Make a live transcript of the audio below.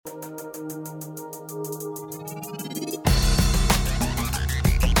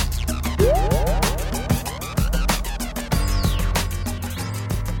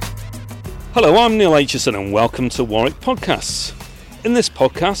Hello, I'm Neil Aitchison and welcome to Warwick Podcasts. In this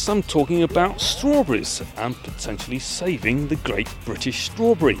podcast I'm talking about strawberries and potentially saving the great British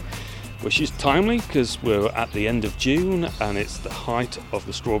strawberry, which is timely because we're at the end of June and it's the height of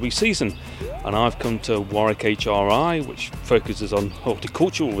the strawberry season. And I've come to Warwick HRI, which focuses on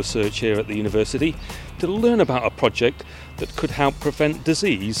horticultural research here at the university, to learn about a project that could help prevent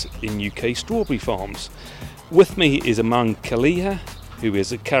disease in UK strawberry farms. With me is Aman Kalia, who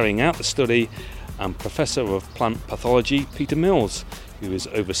is carrying out the study, and Professor of Plant Pathology Peter Mills, who is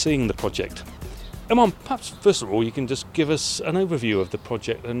overseeing the project. Aman, perhaps first of all you can just give us an overview of the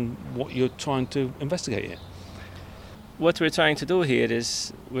project and what you're trying to investigate here. What we're trying to do here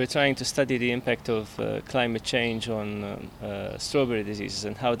is we're trying to study the impact of climate change on strawberry diseases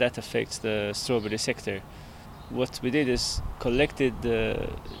and how that affects the strawberry sector. What we did is collected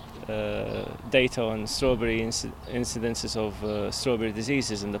data on strawberry incidences of strawberry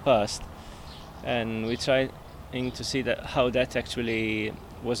diseases in the past, and we're trying to see how that actually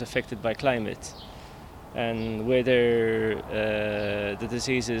was affected by climate and whether the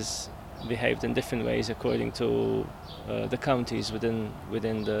diseases behaved in different ways according to the counties within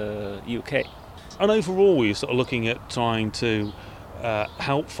the UK. And overall we're sort of looking at trying to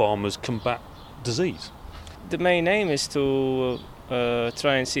help farmers combat disease. The main aim is to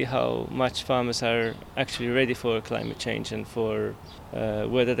try and see how much farmers are actually ready for climate change and for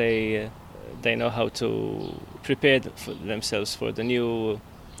whether they know how to prepare for themselves for the new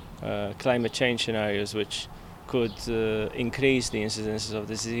climate change scenarios, which could increase the incidences of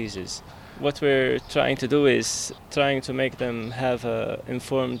diseases. What we're trying to do is trying to make them have an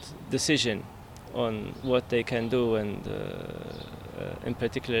informed decision on what they can do, and in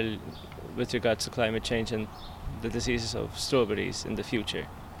particular with regards to climate change and the diseases of strawberries in the future.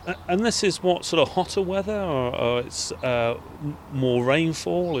 And this is what, sort of hotter weather, or it's more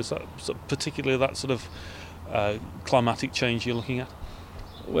rainfall? Is that particularly that sort of climatic change you're looking at?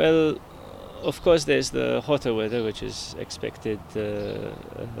 Well, of course there's the hotter weather, which is expected to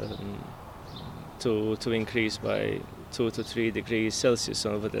increase by 2 to 3 degrees Celsius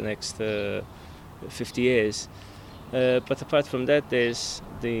over the next 50 years. But apart from that, there's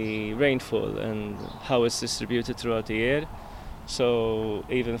the rainfall and how it's distributed throughout the year. So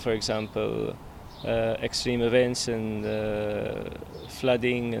even, for example, extreme events and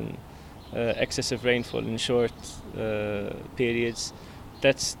flooding and excessive rainfall in short periods,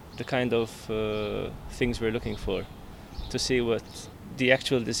 that's the kind of things we're looking for, to see what the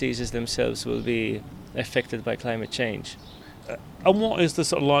actual diseases themselves will be affected by climate change. And what is the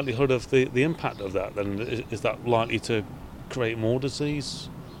sort of likelihood of the impact of that then? Is that likely to create more disease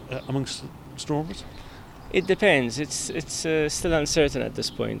amongst strawberries? It depends. It's still uncertain at this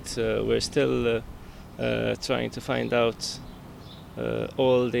point. We're still trying to find out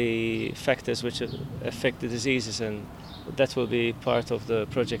all the factors which affect the diseases, and that will be part of the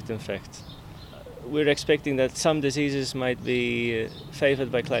project, in fact. We're expecting that some diseases might be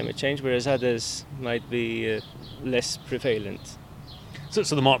favored by climate change, whereas others might be less prevalent. So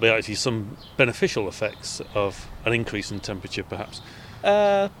there might be actually some beneficial effects of an increase in temperature, perhaps?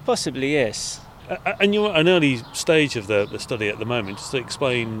 Possibly, yes. And you're at an early stage of the study at the moment. Just to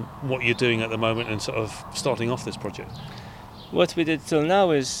explain what you're doing at the moment and sort of starting off this project. What we did till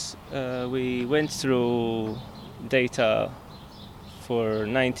now is we went through data for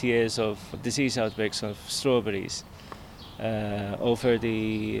 90 years of disease outbreaks of strawberries over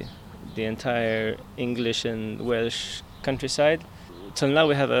the entire English and Welsh countryside. Till now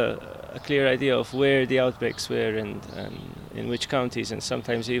we have a clear idea of where the outbreaks were and in which counties, and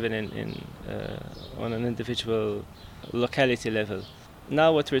sometimes even on an individual locality level.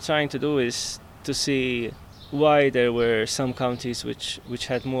 Now what we're trying to do is to see why there were some counties which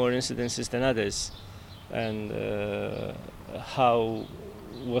had more incidences than others, and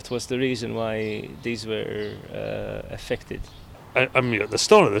what was the reason why these were affected. I mean, at the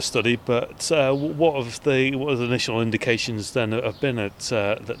start of the study, but what are the initial indications then have been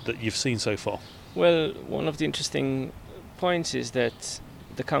that you've seen so far? Well, one of the interesting points is that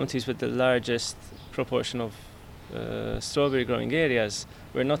the counties with the largest proportion of strawberry growing areas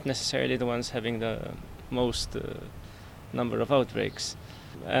were not necessarily the ones having the most number of outbreaks,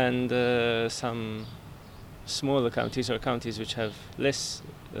 and some smaller counties or counties which have less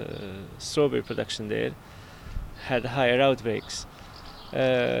strawberry production there had higher outbreaks.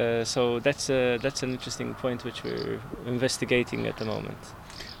 So that's an interesting point which we're investigating at the moment.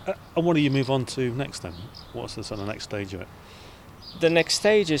 And what do you move on to next then? What's the sort of next stage of it? The next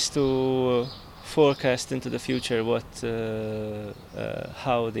stage is to forecast into the future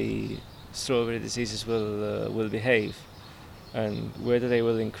how the strawberry diseases will behave. and whether they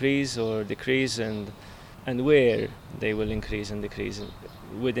will increase or decrease, and where they will increase and decrease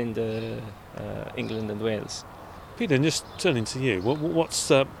within the England and Wales. Peter, and just turning to you,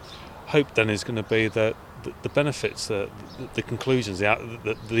 what's hope then is going to be the benefits, the conclusions,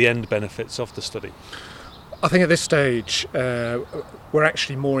 the end benefits of the study? I think at this stage we're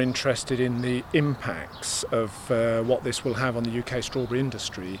actually more interested in the impacts of what this will have on the UK strawberry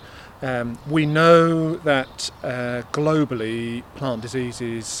industry. We know that globally plant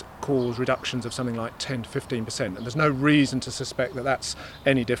diseases cause reductions of something like 10 to 15%, and there's no reason to suspect that that's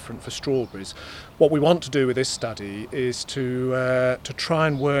any different for strawberries. What we want to do with this study is to try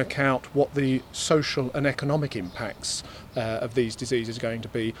and work out what the social and economic impacts of these diseases are going to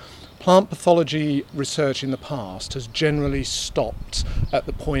be. Plant pathology research in the past has generally stopped at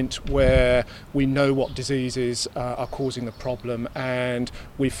the point where we know what diseases are causing the problem and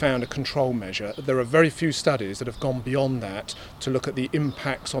we've found a control measure. There are very few studies that have gone beyond that to look at the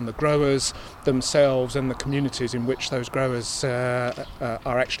impacts on the growers themselves and the communities in which those growers are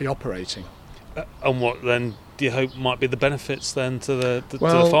actually operating. And what then do you hope might be the benefits then to the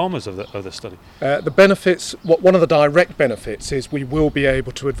farmers of the study? The benefits, one of the direct benefits is we will be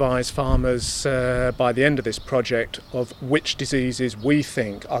able to advise farmers by the end of this project of which diseases we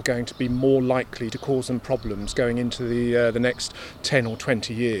think are going to be more likely to cause them problems going into the next 10 or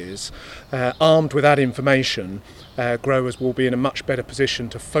 20 years. Armed with that information, growers will be in a much better position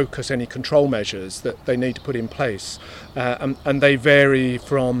to focus any control measures that they need to put in place. And they vary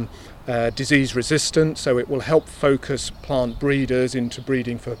from disease resistant, so it will help focus plant breeders into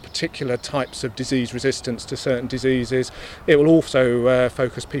breeding for particular types of disease resistance to certain diseases. It will also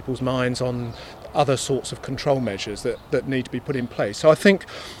focus people's minds on other sorts of control measures that need to be put in place. So I think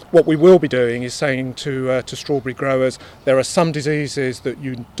what we will be doing is saying to strawberry growers, there are some diseases that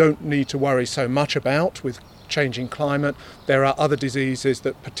you don't need to worry so much about with changing climate. There are other diseases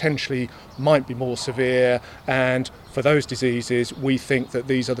that potentially might be more severe, and for those diseases we think that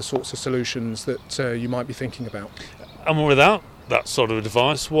these are the sorts of solutions that you might be thinking about. And without that sort of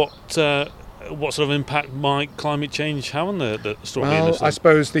advice, what sort of impact might climate change have on the strawberry industry? I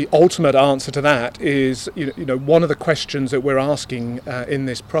suppose the ultimate answer to that is, one of the questions that we're asking in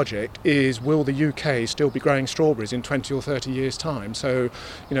this project is, will the UK still be growing strawberries in 20 or 30 years' time? So,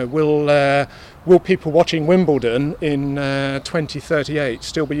 will people watching Wimbledon in 2038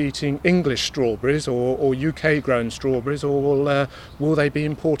 still be eating English strawberries or UK-grown strawberries, or will they be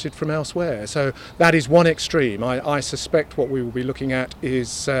imported from elsewhere? So that is one extreme. I suspect what we will be looking at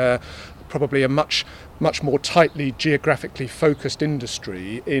is probably a much more tightly geographically focused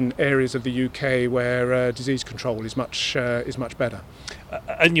industry in areas of the UK where disease control is much better.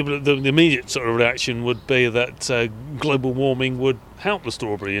 And the immediate sort of reaction would be that global warming would help the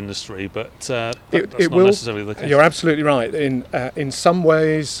strawberry industry, but that's not necessarily the case. You're absolutely right. In some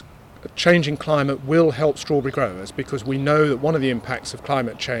ways, changing climate will help strawberry growers, because we know that one of the impacts of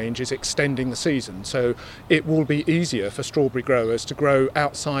climate change is extending the season. So it will be easier for strawberry growers to grow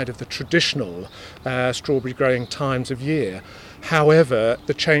outside of the traditional strawberry growing times of year. However,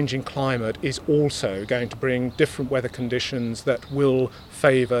 the changing climate is also going to bring different weather conditions that will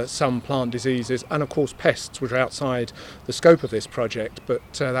favour some plant diseases and of course pests, which are outside the scope of this project, but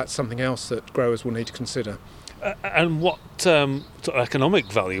that's something else that growers will need to consider. And what sort of economic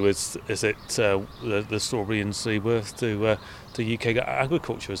value is it the strawberry industry worth to UK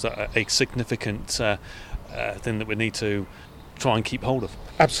agriculture? Is that a significant thing that we need to try and keep hold of?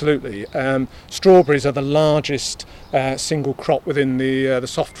 Absolutely. Strawberries are the largest single crop within the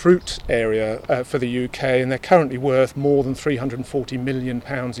soft fruit area for the UK, and they're currently worth more than £340 million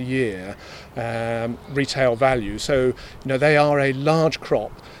a year retail value. So they are a large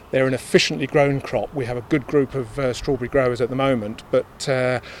crop. They're an efficiently grown crop. We have a good group of strawberry growers at the moment, but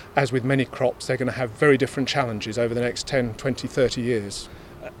as with many crops, they're going to have very different challenges over the next 10, 20, 30 years.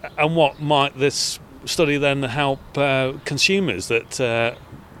 And what might this study then help consumers that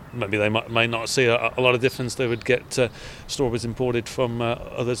maybe they may not see a lot of difference? They would get strawberries imported from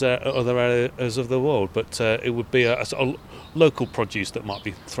other areas of the world, but it would be a sort of local produce that might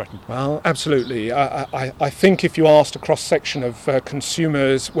be threatened. Well, absolutely. I think if you asked a cross-section of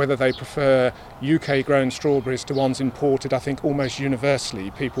consumers whether they prefer UK-grown strawberries to ones imported, I think almost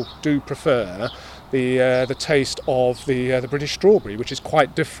universally people do prefer the taste of the British strawberry, which is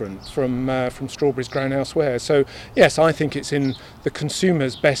quite different from strawberries grown elsewhere. So yes, I think it's in the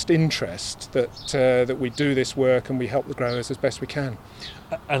consumer's best interest that we do this work and we help the growers as best we can.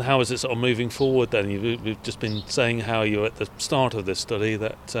 And how is it sort of moving forward then? We've just been saying how you're at the start of this study,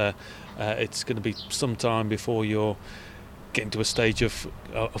 that it's going to be some time before you're getting to a stage of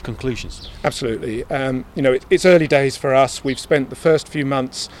conclusions? Absolutely. It's early days for us. We've spent the first few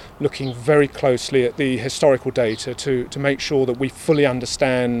months looking very closely at the historical data to make sure that we fully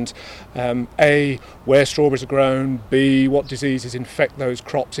understand A, where strawberries are grown, B, what diseases infect those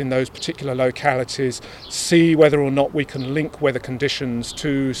crops in those particular localities, C, whether or not we can link weather conditions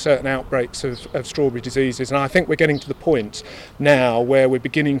to certain outbreaks of strawberry diseases. And I think we're getting to the point now where we're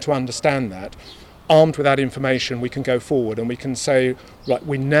beginning to understand that. Armed with that information, we can go forward and we can say, right,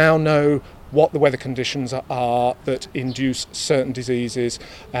 we now know what the weather conditions are that induce certain diseases,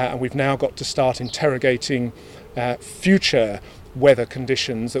 and we've now got to start interrogating future weather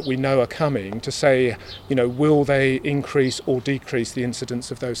conditions that we know are coming to say, will they increase or decrease the incidence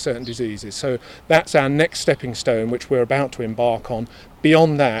of those certain diseases. So that's our next stepping stone, which we're about to embark on.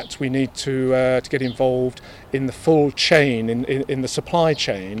 Beyond that, we need to get involved in the full chain, in the supply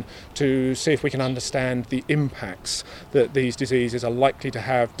chain, to see if we can understand the impacts that these diseases are likely to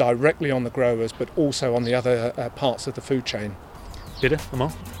have directly on the growers, but also on the other parts of the food chain. Peter, Amal,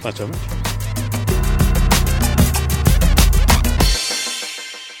 thanks very much.